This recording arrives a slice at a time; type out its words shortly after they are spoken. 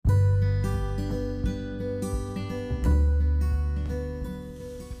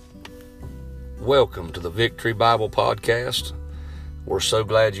Welcome to the Victory Bible Podcast. We're so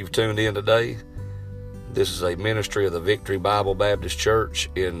glad you've tuned in today. This is a ministry of the Victory Bible Baptist Church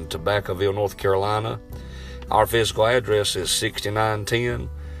in Tobaccoville, North Carolina. Our physical address is 6910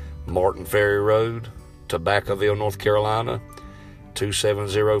 Martin Ferry Road, Tobaccoville, North Carolina,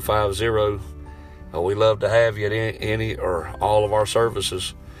 27050. We love to have you at any or all of our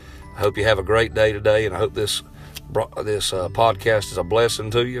services. I hope you have a great day today, and I hope this podcast is a blessing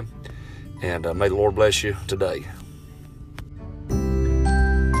to you. And may the Lord bless you today.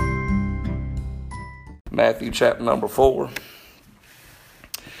 Matthew chapter number 4.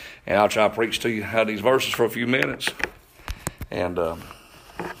 And I'll try to preach to you out of these verses for a few minutes. And I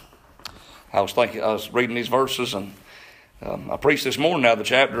was reading these verses, and I preached this morning out of the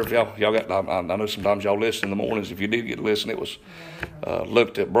chapter. If y'all got, I know sometimes y'all listen in the mornings. If you did get to listen, it was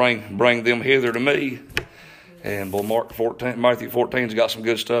looked at bring them hither to me. And boy, Matthew 14's got some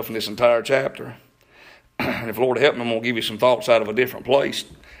good stuff in this entire chapter. And if the Lord help me, I'm going to give you some thoughts out of a different place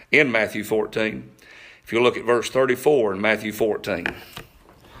in Matthew 14. If you look at verse 34 in Matthew 14.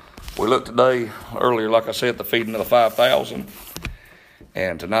 We looked today, earlier, like I said, at the feeding of the 5,000.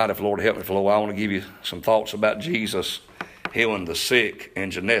 And tonight, if the Lord help me for a little while, I want to give you some thoughts about Jesus healing the sick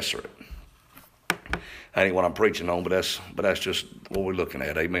in Gennesaret. That ain't what I'm preaching on, but that's just what we're looking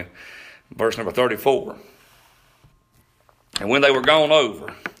at. Amen. Verse number 34. And when they were gone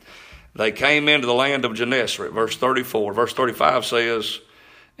over, they came into the land of Gennesaret. Verse 34. Verse 35 says,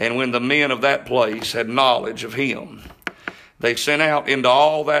 and when the men of that place had knowledge of him, they sent out into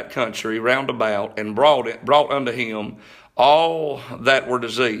all that country round about, and brought unto him all that were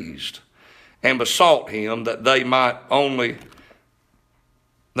diseased, and besought him that they might only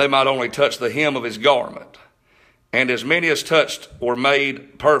touch the hem of his garment. And as many as touched were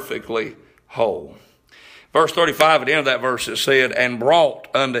made perfectly whole. Verse 35, at the end of that verse, it said, and brought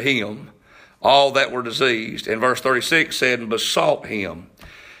unto him all that were diseased. And verse 36 said, and besought him.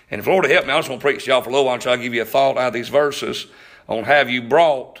 And if the Lord help me, I just want to preach to y'all for a little while and try to give you a thought out of these verses on have you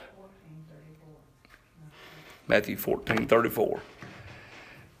brought. Matthew 14:34.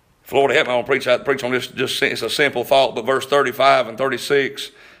 If the Lord help me, I want to preach on this. Just it's a simple thought, but verse 35 and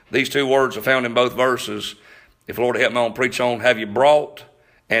 36, these two words are found in both verses. If the Lord help me, I want to preach on have you brought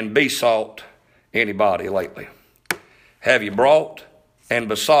and besought anybody lately? Have you brought and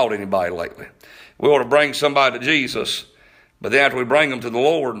besought anybody lately? We ought to bring somebody to Jesus, but then after we bring them to the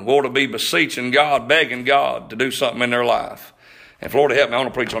Lord, we ought to be beseeching God, begging God to do something in their life. And if the Lord help me, I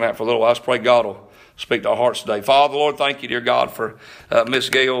want to preach on that for a little while. Let's pray God will speak to our hearts today. Father, Lord, thank you, dear God, for Miss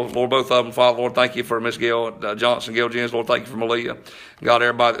Gail. Lord, both of them. Father, Lord, thank you for Miss Gail Johnson, Gail Jens. Lord, thank you for Malia. God,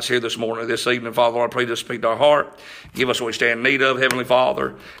 everybody that's here this morning, this evening, Father, Lord, I pray to speak to our heart. Give us what we stand in need of, Heavenly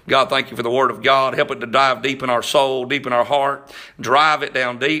Father. God, thank you for the Word of God. Help it to dive deep in our soul, deep in our heart. Drive it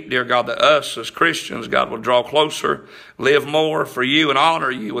down deep, dear God, that us as Christians, God, will draw closer, live more for you, and honor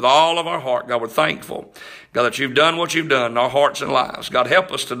you with all of our heart. God, we're thankful, God, that you've done what you've done in our hearts and lives. God,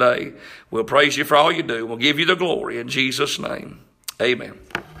 help us today. We'll praise you for all you do. We'll give you the glory in Jesus' name. Amen.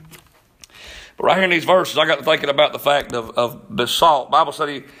 But right here in these verses, I got to thinking about the fact of besought. The Bible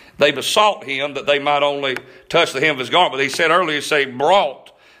said they besought him that they might only touch the hem of his garment. But he said earlier, say,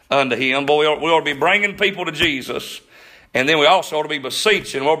 brought unto him. Boy, we ought to be bringing people to Jesus. And then we also ought to be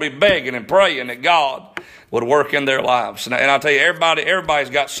beseeching. We ought to be begging and praying that God would work in their lives. And I tell you, everybody's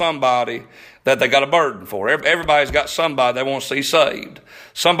got somebody that they got a burden for. Everybody's got somebody they want to see saved.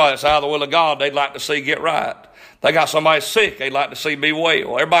 Somebody that's out of the will of God they'd like to see get right. They got somebody sick they'd like to see be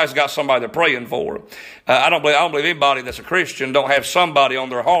well. Everybody's got somebody they're praying for. I don't believe anybody that's a Christian don't have somebody on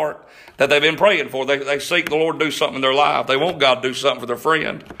their heart that they've been praying for. They seek the Lord to do something in their life. They want God to do something for their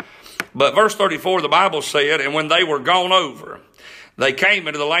friend. But verse 34, the Bible said, and when they were gone over, they came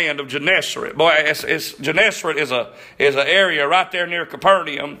into the land of Gennesaret. Boy, Gennesaret is an area right there near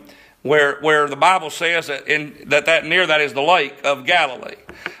Capernaum, where the Bible says that near that is the lake of Galilee.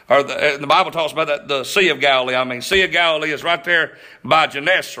 Or the Bible talks about that, the Sea of Galilee. Sea of Galilee is right there by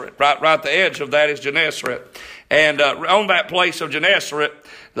Gennesaret. Right at the edge of that is Gennesaret. And on that place of Gennesaret,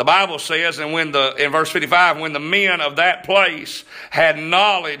 the Bible says, and in verse 55, when the men of that place had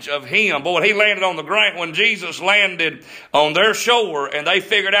knowledge of him. Boy, he landed on the ground when Jesus landed on their shore, and they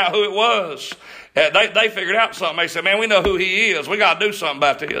figured out who it was. They figured out something. They said, man, we know who he is. We got to do something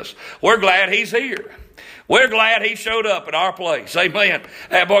about this. We're glad he's here. We're glad he showed up at our place. Amen.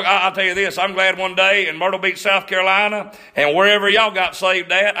 And boy, I'll tell you this, I'm glad one day in Myrtle Beach, South Carolina, and wherever y'all got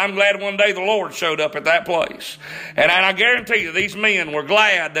saved at, I'm glad one day the Lord showed up at that place. And I guarantee you, these men were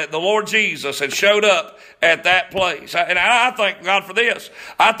glad that the Lord Jesus had showed up at that place. And I thank God for this.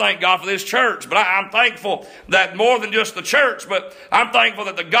 I thank God for this church. But I'm thankful that more than just the church, but I'm thankful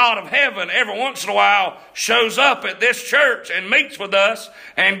that the God of heaven every once in a while shows up at this church and meets with us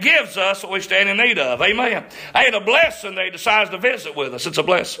and gives us what we stand in need of. Amen. Ain't a blessing that he decides to visit with us. It's a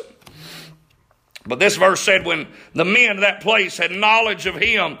blessing. But this verse said when the men of that place had knowledge of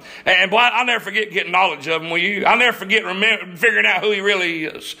him, and boy, I'll never forget getting knowledge of him, will you? I'll never forget figuring out who he really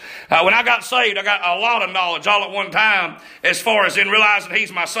is. When I got saved, I got a lot of knowledge all at one time, as far as in realizing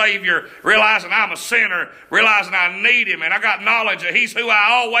he's my Savior, realizing I'm a sinner, realizing I need him, and I got knowledge that he's who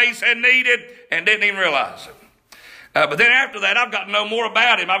I always had needed and didn't even realize it. But then after that, I've got to know more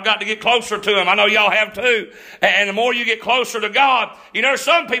about him. I've got to get closer to him. I know y'all have too. And the more you get closer to God, you know,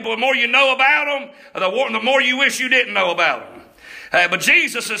 some people, the more you know about them, the more you wish you didn't know about them. But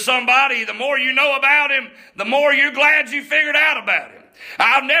Jesus is somebody, the more you know about him, the more you're glad you figured out about him.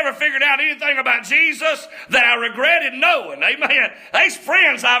 I've never figured out anything about Jesus that I regretted knowing. Amen. There's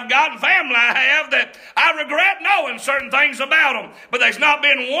friends I've got and family I have that I regret knowing certain things about them. But there's not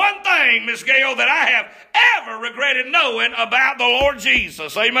been one thing, Miss Gail, that I have ever regretted knowing about the Lord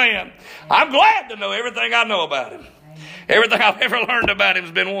Jesus. Amen. I'm glad to know everything I know about him. Everything I've ever learned about him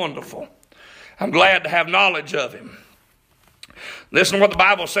has been wonderful. I'm glad to have knowledge of him. Listen to what the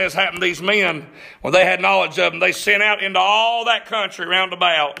Bible says happened to these men when they had knowledge of him. They sent out into all that country round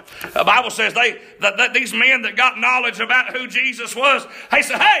about. The Bible says that these men that got knowledge about who Jesus was, they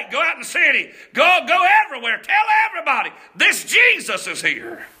said, hey, go out in the city. Go everywhere. Tell everybody, this Jesus is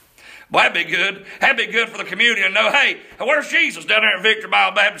here. Well, that'd be good. That'd be good for the community to know, hey, where's Jesus down there at Victory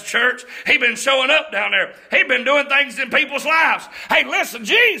Bible Baptist Church? He's been showing up down there. He's been doing things in people's lives. Hey, listen,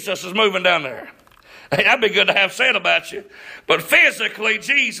 Jesus is moving down there. Hey, that'd be good to have said about you. But physically,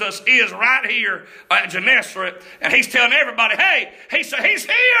 Jesus is right here at Gennesaret, and he's telling everybody, hey, he's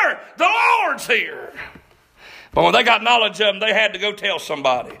here. The Lord's here. But when they got knowledge of him, they had to go tell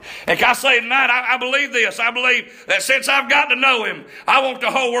somebody. And can I say tonight, I believe this. I believe that since I've got to know him, I want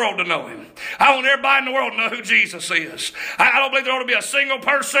the whole world to know him. I want everybody in the world to know who Jesus is. I don't believe there ought to be a single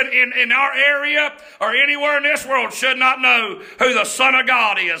person in our area or anywhere in this world should not know who the Son of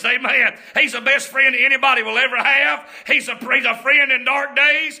God is. Amen. He's the best friend anybody will ever have. He's a friend in dark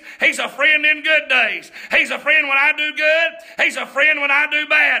days. He's a friend in good days. He's a friend when I do good. He's a friend when I do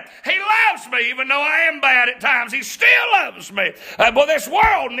bad. He loves me even though I am bad at times. He still loves me. But this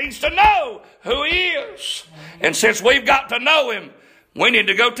world needs to know who he is. And since we've got to know him, we need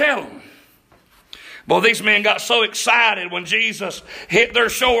to go tell him. Well, these men got so excited when Jesus hit their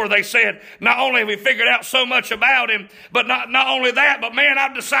shore. They said, not only have we figured out so much about him, but not only that, but man,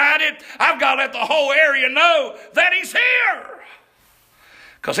 I've decided I've got to let the whole area know that he's here.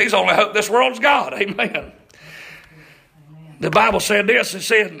 Because he's the only hope this world's got. Amen. The Bible said this. It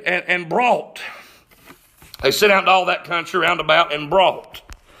said, and brought. They sent out to all that country round about and brought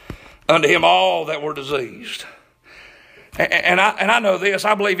unto him all that were diseased. And I know this.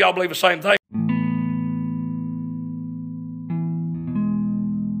 I believe y'all believe the same thing.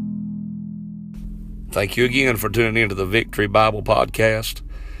 Thank you again for tuning into the Victory Bible Podcast.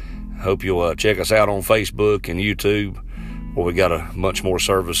 I hope you'll check us out on Facebook and YouTube, where we got a much more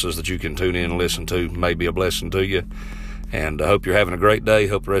services that you can tune in and listen to. May be a blessing to you. And I hope you're having a great day.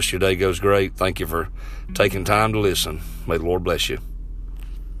 Hope the rest of your day goes great. Thank you for taking time to listen. May the Lord bless you.